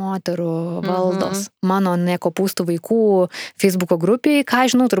visiškai moterų valdos. Mano nekopūstų vaikų Facebooko grupiai, ką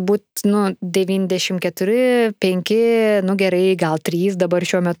žinau, turbūt 94, 5, gerai, gal 3 dabar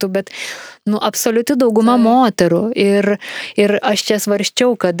šiuo metu, bet absoliuti dauguma moterų. Ir aš čia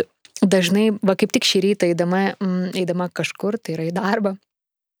svarsčiau, kad dažnai, kaip tik šį rytą eidama kažkur, tai yra į darbą,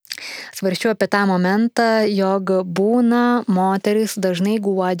 svarsčiau apie tą momentą, jog būna moteris dažnai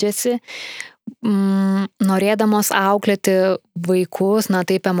guodžiasi, norėdamos auklėti vaikus,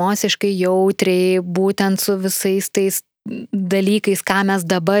 taip emociškai jautriai, būtent su visais tais dalykais, ką mes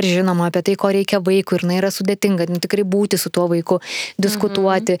dabar žinom apie tai, ko reikia vaikui, ir yra sudėtinga, tikrai būti su tuo vaiku,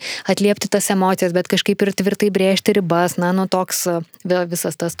 diskutuoti, atliepti tas emocijas, bet kažkaip ir tvirtai brėžti ribas, toks,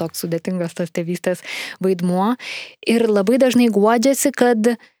 visas tas toks sudėtingas tas tėvystės vaidmuo. Ir labai dažnai guodžiasi,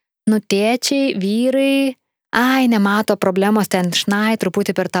 kad, tėčiai, vyrai, nemato problemos, ten šnai,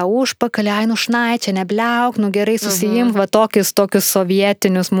 truputį per tą užpakalį, šnai, čia nebliauk, gerai susijimk, tokius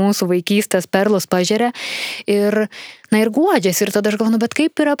sovietinius mūsų vaikystės perlus pažiūrė ir guodžiasi. Ir tada aš galvoju, bet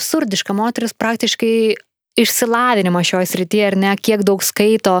kaip yra absurdiška, moteris praktiškai išsilavinimą šioje srityje, ar ne, kiek daug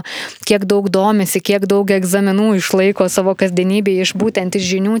skaito, kiek daug domisi, kiek daug egzaminų išlaiko savo kasdienybėje iš būtent iš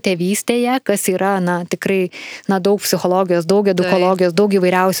žinių tėvystėje, kas yra, tikrai, daug psichologijos, daug edukologijos, daug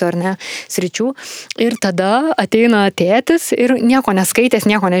įvairiausių, ar ne, sričių. Ir tada ateina tėtis ir nieko neskaitęs,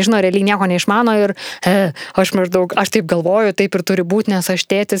 nieko nežino, realiai nieko neišmano ir aš taip galvoju, taip ir turi būti, nes aš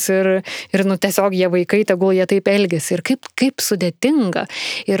tėtis ir tiesiog jie vaikai, tegul jie taip elgiasi. Ir kaip sudėtinga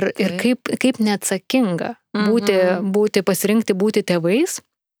ir kaip neatsakinga. Pasirinkti būti tėvais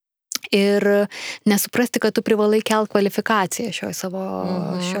ir nesuprasti, kad tu privalai kelt kvalifikaciją šioj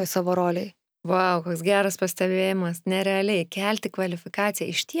savo roliai. Vau, koks geras pastebėjimas, nerealiai kelti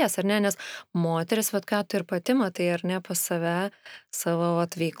kvalifikaciją iš ties, ar ne, nes moteris, ką tu ir pati matai, ar ne, pas save, savo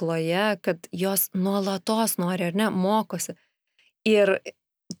veikloje, kad jos nuolatos nori, ar ne, mokosi. Ir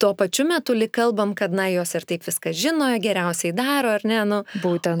tuo pačiu metu lyg kalbam, kad, jos ir taip viską žino, geriausiai daro, ar ne,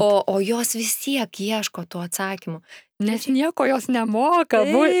 būtent. O jos vis tiek ieško tų atsakymų. Nes nieko jos nemoka.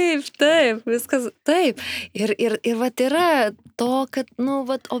 Taip, viskas, taip. Ir yra to, kad,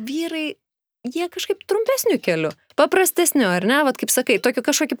 o vyrai, jie kažkaip trumpesniu keliu, paprastesniu, ar ne, kaip sakai, tokį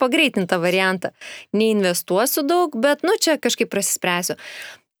kažkokį pagreitintą variantą. Neinvestuosiu daug, bet, čia kažkaip prasispręsiu.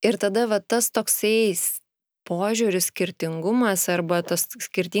 Ir tada, tas toksai požiūris, skirtingumas arba tas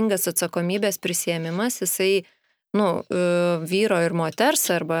skirtingas atsakomybės prisiėmimas, jisai, vyro ir moters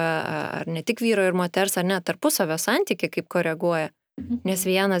arba ar ne tik vyro ir moters, ar ne, tarpusavio santykį kaip koreguoja. Nes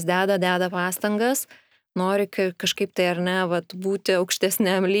vienas deda pastangas, nori kažkaip tai, ar ne, būti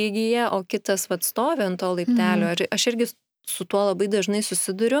aukštesniam lygyje, o kitas stovi ant to laiptelio. Aš irgi su tuo labai dažnai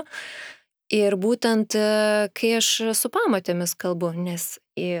susiduriu. Ir būtent, kai aš su pamatėmis kalbu, nes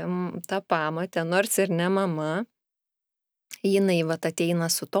ta pamatė, nors ir ne mama, jinai ateina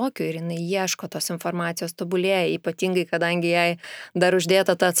su tokiu ir jinai ieško tos informacijos, tobulėja, ypatingai, kadangi jai dar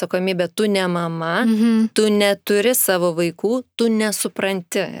uždėta ta atsakomybė, tu ne mama, tu neturi savo vaikų, tu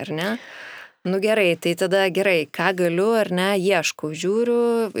nesupranti, ar ne? Nu gerai, tai tada gerai, ką galiu ar ne, ieškau,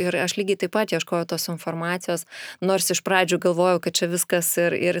 žiūriu ir aš lygiai taip pat ieškoju tos informacijos, nors iš pradžių galvojau, kad čia viskas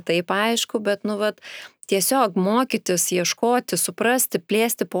ir taip aišku, bet tiesiog mokytis, ieškoti, suprasti,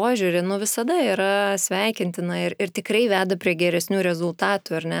 plėsti požiūrį, visada yra sveikintina ir tikrai veda prie geresnių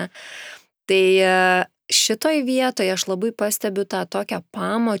rezultatų, ar ne? Tai šitoj vietoje aš labai pastebiu tą tokią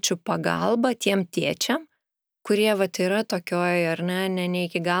pamačių pagalbą tiem tėčiam, kurie yra tokioj, ar ne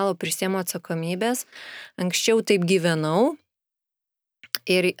iki galo prisiemu atsakomybės. Anksčiau taip gyvenau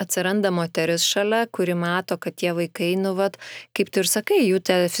ir atsiranda moteris šalia, kuri mato, kad tie vaikai, kaip tu ir sakai, jų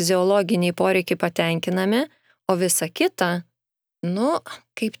tie fiziologiniai poreikiai patenkinami, o visa kita,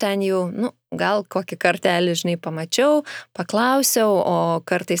 kaip ten jau, gal kokį kartelį, žinai, pamačiau, paklausiau, o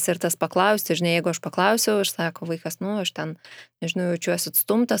kartais ir tas paklausti, žinai, jeigu aš paklausiau, aš sako vaikas, aš ten, nežinau, jaučiuosi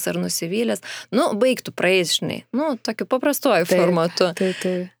atstumtas ar nusivylęs, baigtų praeis, žinai, tokiu paprastuoju formatu.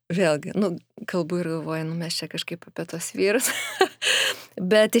 Taip. Vėlgi, kalbu ir galvoju, mes čia kažkaip apie tos vyrus.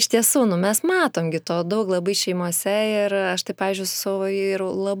 Bet iš tiesų, mes matomgi to daug labai šeimose ir aš taip, pavyzdžiui, su savo vyru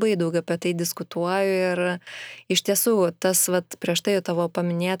labai daug apie tai diskutuoju ir iš tiesų tas, prieš tai tavo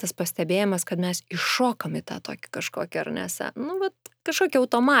paminėtas pastebėjimas, kad mes iššokam į tą tokį kažkokį, ar nesą, kažkokį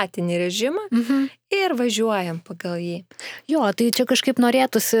automatinį režimą ir važiuojam pagal jį. Jo, tai čia kažkaip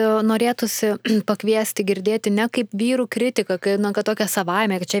norėtųsi pakviesti girdėti ne kaip vyrų kritiką, kad tokia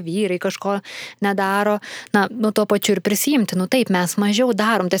savaime, kad čia vyrai kažko nedaro, tuo pačiu ir prisijimti, taip, mes mažiau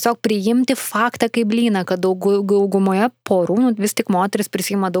darom, tiesiog priimti faktą kaip blyną, kad daugumoje porų, vis tik moteris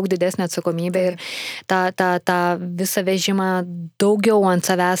prisima daug didesnę atsakomybę ir tą visą vežimą daugiau ant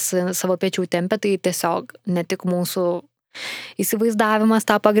savęs savo pečių tempia, tai tiesiog ne tik mūsų įsivaizdavimas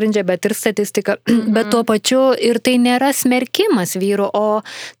tą pagrindžia, bet ir statistika, bet tuo pačiu ir tai nėra smerkimas vyrų, o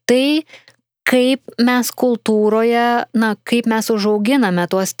tai, kaip mes kultūroje, kaip mes užauginame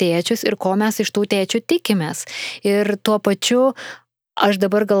tuos tėčius ir ko mes iš tų tėčių tikimės. Ir tuo pačiu aš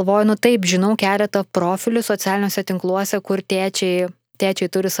dabar galvoju, taip, žinau keletą profilių socialiniuose tinkluose, kur tėčiai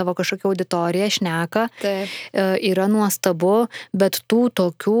turi savo kažkokią auditoriją, šneka, yra nuostabu, bet tų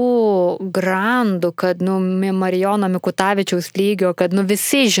tokių grandų, kad, Marijono Mikutavičiaus lygio, kad,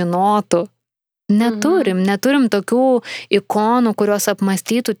 visi žinotų. Neturim tokių ikonų, kurios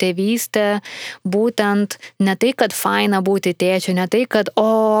apmąstytų tėvystę, būtent ne tai, kad faina būti tėčiu, ne tai, kad,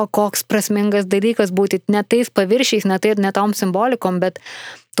 koks prasmingas dalykas būti, ne tais paviršiais, ne tom simbolikom, bet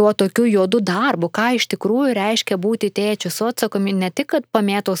tuo tokiu juodu darbu, ką iš tikrųjų reiškia būti tėčiu, su atsakomi, ne tik, kad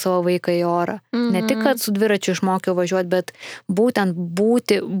pamėtau savo vaiką į orą, ne tik, kad su dviračiu išmokiau važiuoti, bet būtent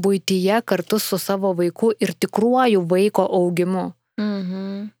būti buityje kartu su savo vaiku ir tikruoju vaiko augimu.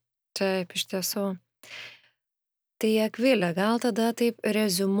 Taip, iš tiesų. Tai Akvilė, gal tada taip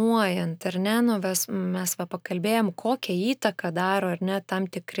reziumuojant, ar ne, mes pakalbėjom, kokią įtaką daro, ar ne, tam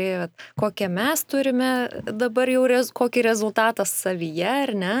tikri, kokią mes turime dabar jau, kokį rezultatą savyje,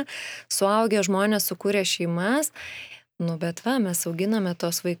 ar ne, suaugę žmonės sukūrė šeimas, bet mes auginame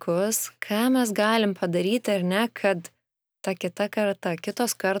tos vaikus, ką mes galim padaryti, ar ne, kad ta kita karta,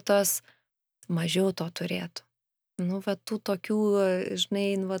 kitos kartos mažiau to turėtų. Tų tokių,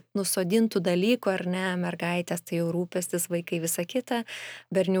 žinai, nusodintų dalykų, ar ne, mergaitės, tai jau rūpestis, vaikai visą kitą,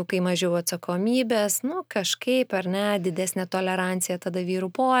 berniukai mažiau atsakomybės, kažkaip, ar ne, didesnė tolerancija tada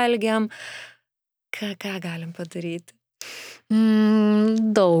vyrų poelgiam. Ką galim padaryti?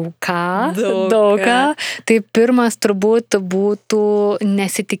 Daug ką. Tai pirmas turbūt būtų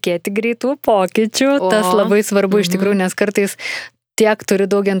nesitikėti greitų pokyčių. Tas labai svarbu iš tikrųjų, nes kartais tiek turi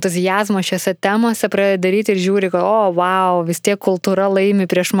daug entuzijazmo šiose temose, pradeda daryti ir žiūri, kad, vis tiek kultūra laimi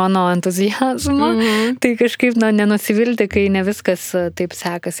prieš mano entuzijazmą. Tai kažkaip, nenusivilti, kai ne viskas taip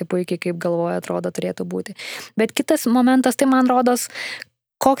sekasi puikiai, kaip galvoja, atrodo, turėtų būti. Bet kitas momentas, tai man rodos,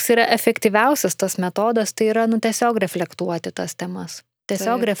 koks yra efektyviausias tas metodas, tai yra, tiesiog reflektuoti tas temas.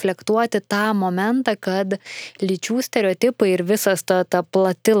 Tiesiog reflektuoti tą momentą, kad lyčių stereotipai ir visas ta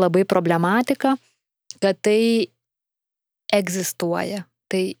plati labai problematika, kad tai egzistuoja.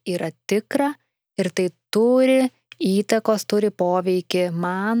 Tai yra tikra ir tai turi įtakos, turi poveikį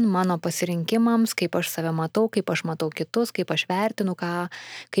mano pasirinkimams, kaip aš save matau, kaip aš matau kitus, kaip aš vertinu,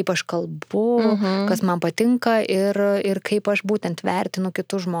 kaip aš kalbu, kas man patinka ir kaip aš būtent vertinu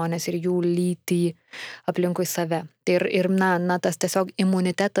kitus žmonės ir jų lytį aplinkui save. Ir tas tiesiog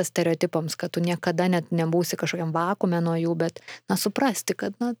imunitetas stereotipams, kad tu niekada net nebūsi kažkokiam vakuume nuo jų, bet suprasti,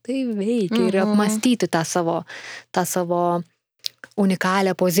 kad tai veikia ir apmąstyti tą savo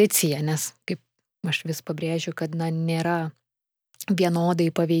unikalią poziciją, nes kaip aš vis pabrėžiu, kad nėra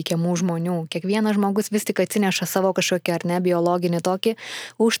vienodai paveikiamų žmonių. Kiekvienas žmogus vis tik atsineša savo kažkokį ar ne biologinį tokį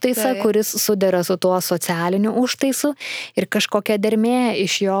užtaisą, kuris sudera su tuo socialiniu užtaisu ir kažkokia dermė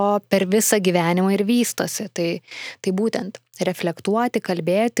iš jo per visą gyvenimą ir vystosi. Tai būtent reflektuoti,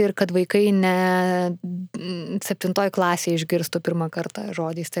 kalbėti ir kad vaikai ne 7 klasėje išgirstų pirmą kartą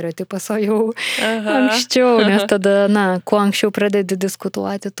žodį stereotipas, o jau anksčiau, nes tada, kuo anksčiau pradedi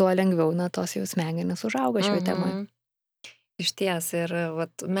diskutuoti, tuo lengviau, tos jau smegenys užauga šioje temoje. Iš ties, ir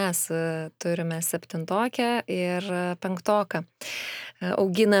mes turime 7-okę ir 5-oką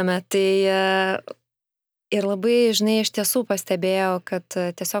auginame, tai ir labai, iš tiesų pastebėjau, kad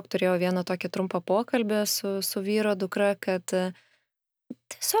tiesiog turėjau vieną tokį trumpą pokalbį su vyro dukra, kad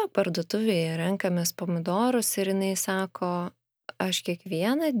tiesiog parduotuvėje renkamės pomidorus ir jinai sako, aš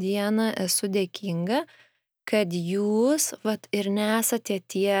kiekvieną dieną esu dėkinga, kad jūs ir nesate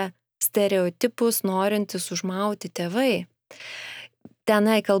tie stereotipus norintys užmauti tėvai.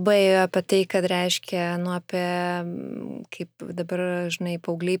 Tenai kalba ėjo apie tai, kad reiškia, apie, kaip dabar,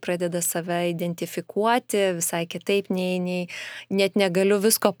 paaugliai pradeda save identifikuoti visai kitaip, nei net negaliu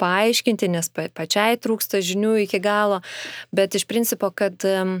visko paaiškinti, nes pačiai trūksta žinių iki galo, bet iš principo, kad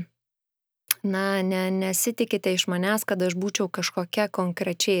nesitikite iš manęs, kad aš būčiau kažkokia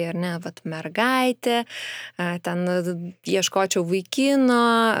konkrečiai, ar ne, mergaitė, ten ieškočiau vaikino,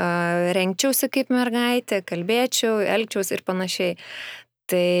 rengčiausi kaip mergaitė, kalbėčiau, elgčiausi ir panašiai.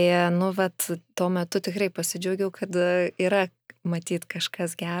 Tai, tuo metu tikrai pasidžiaugiau, kad yra matyt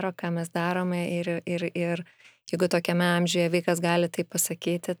kažkas gero, ką mes darome ir jeigu tokiame amžiuje vaikas gali tai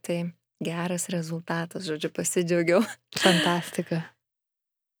pasakyti, tai geras rezultatas, žodžiu, pasidžiaugiau. Fantastika.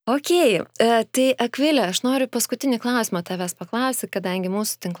 Ok, tai Akvilė, aš noriu paskutinį klausimą tavęs paklausyti, kadangi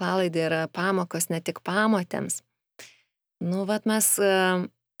mūsų tinklalaidė yra pamokos ne tik pamotėms. Mes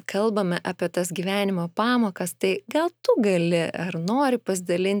kalbame apie tas gyvenimo pamokas, tai gal tu gali ar nori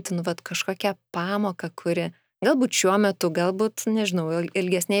pasidalinti, kažkokią pamoką, kuri galbūt šiuo metu, galbūt, nežinau,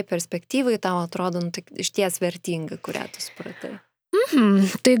 ilgesniai perspektyvai tau atrodo išties vertinga, kurią tu supratai.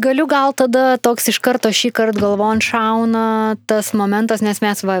 Tai galiu gal tada toks iš karto šį kartą galvon šauna tas momentas, nes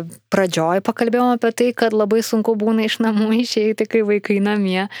mes pradžioj pakalbėjome apie tai, kad labai sunku būna iš namų išeiti, kai vaikai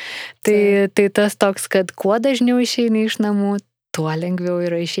namie. Tai tas toks, kad kuo dažniau išeini iš namų, tuo lengviau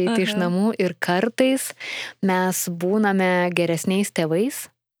yra išeiti iš namų ir kartais mes būname geresniais tėvais,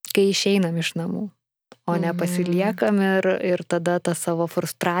 kai išeinam iš namų, o ne pasiliekam ir tada tas savo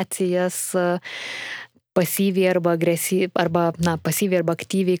frustracijas pasyviai arba pasyviai arba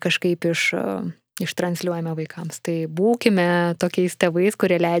aktyviai kažkaip ištransliuojame vaikams. Tai būkime tokiais tėvais,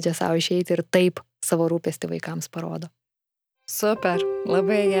 kurie leidžia savo išeiti ir taip savo rūpestį vaikams parodo. Super,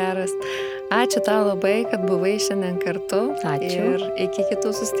 labai geras. Ačiū tau labai, kad buvai šiandien kartu. Ačiū. Ir iki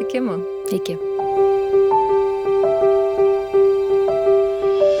kitų susitikimų. Iki.